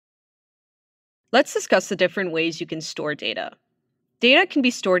Let's discuss the different ways you can store data. Data can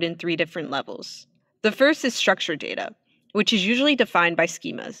be stored in 3 different levels. The first is structured data, which is usually defined by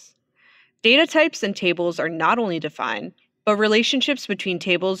schemas. Data types and tables are not only defined, but relationships between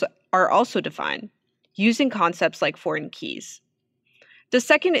tables are also defined, using concepts like foreign keys. The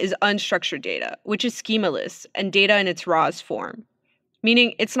second is unstructured data, which is schemaless and data in its rawest form,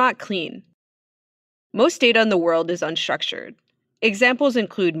 meaning it's not clean. Most data in the world is unstructured. Examples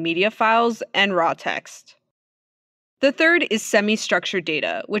include media files and raw text. The third is semi-structured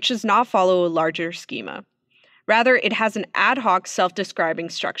data, which does not follow a larger schema. Rather, it has an ad hoc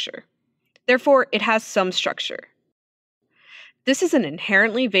self-describing structure. Therefore, it has some structure. This is an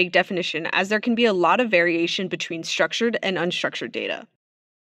inherently vague definition as there can be a lot of variation between structured and unstructured data.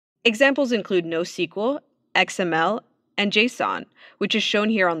 Examples include NoSQL, XML, and JSON, which is shown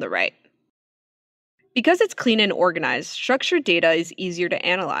here on the right. Because it's clean and organized, structured data is easier to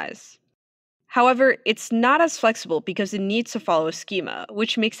analyze. However, it's not as flexible because it needs to follow a schema,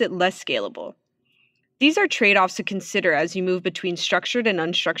 which makes it less scalable. These are trade-offs to consider as you move between structured and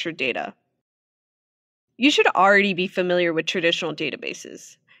unstructured data. You should already be familiar with traditional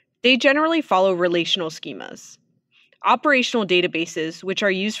databases. They generally follow relational schemas. Operational databases, which are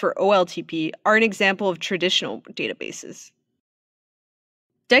used for OLTP, are an example of traditional databases.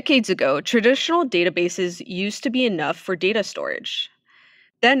 Decades ago, traditional databases used to be enough for data storage.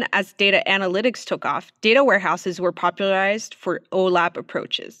 Then, as data analytics took off, data warehouses were popularized for OLAP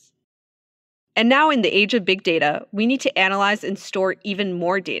approaches. And now, in the age of big data, we need to analyze and store even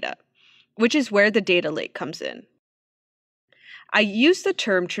more data, which is where the data lake comes in. I use the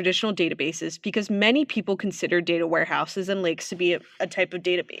term traditional databases because many people consider data warehouses and lakes to be a type of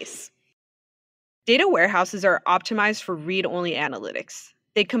database. Data warehouses are optimized for read-only analytics.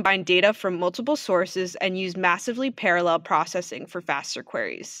 They combine data from multiple sources and use massively parallel processing for faster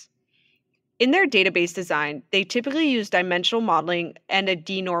queries. In their database design, they typically use dimensional modeling and a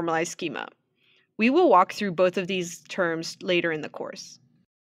denormalized schema. We will walk through both of these terms later in the course.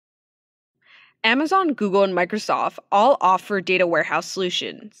 Amazon, Google, and Microsoft all offer data warehouse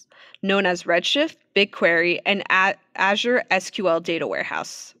solutions, known as Redshift, BigQuery, and Azure SQL Data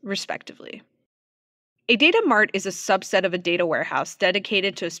Warehouse, respectively. A data mart is a subset of a data warehouse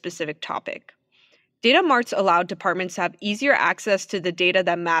dedicated to a specific topic. Data marts allow departments to have easier access to the data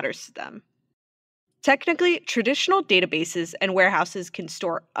that matters to them. Technically, traditional databases and warehouses can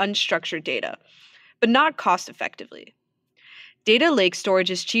store unstructured data, but not cost-effectively. Data lake storage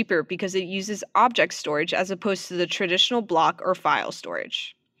is cheaper because it uses object storage as opposed to the traditional block or file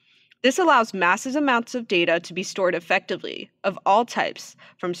storage. This allows massive amounts of data to be stored effectively, of all types,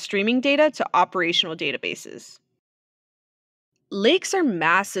 from streaming data to operational databases. Lakes are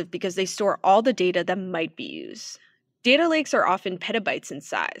massive because they store all the data that might be used. Data lakes are often petabytes in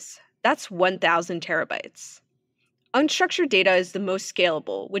size. That's 1,000 terabytes. Unstructured data is the most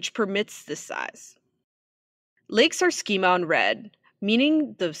scalable, which permits this size. Lakes are schema on read,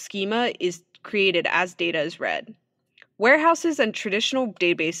 meaning the schema is created as data is read. Warehouses and traditional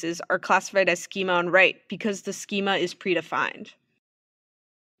databases are classified as schema on write because the schema is predefined.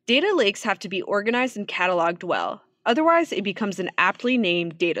 Data lakes have to be organized and cataloged well, otherwise it becomes an aptly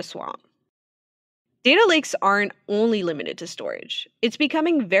named data swamp. Data lakes aren't only limited to storage. It's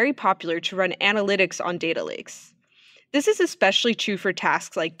becoming very popular to run analytics on data lakes. This is especially true for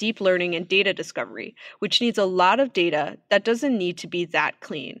tasks like deep learning and data discovery, which needs a lot of data that doesn't need to be that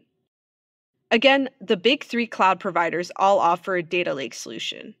clean. Again, the big 3 cloud providers all offer a data lake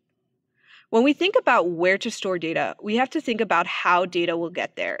solution. When we think about where to store data, we have to think about how data will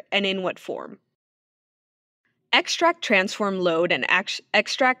get there and in what form. Extract, transform, load, and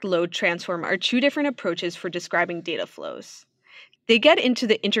extract, load, transform are 2 different approaches for describing data flows. They get into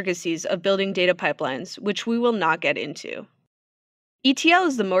the intricacies of building data pipelines, which we will not get into. ETL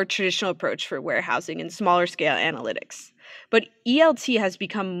is the more traditional approach for warehousing and smaller scale analytics, but ELT has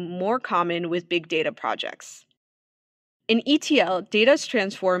become more common with big data projects. In ETL, data is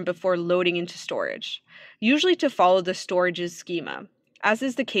transformed before loading into storage, usually to follow the storage's schema, as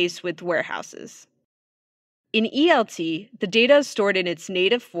is the case with warehouses. In ELT, the data is stored in its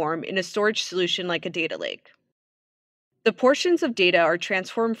native form in a storage solution like a data lake. The portions of data are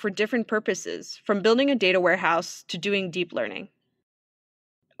transformed for different purposes, from building a data warehouse to doing deep learning.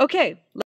 Okay,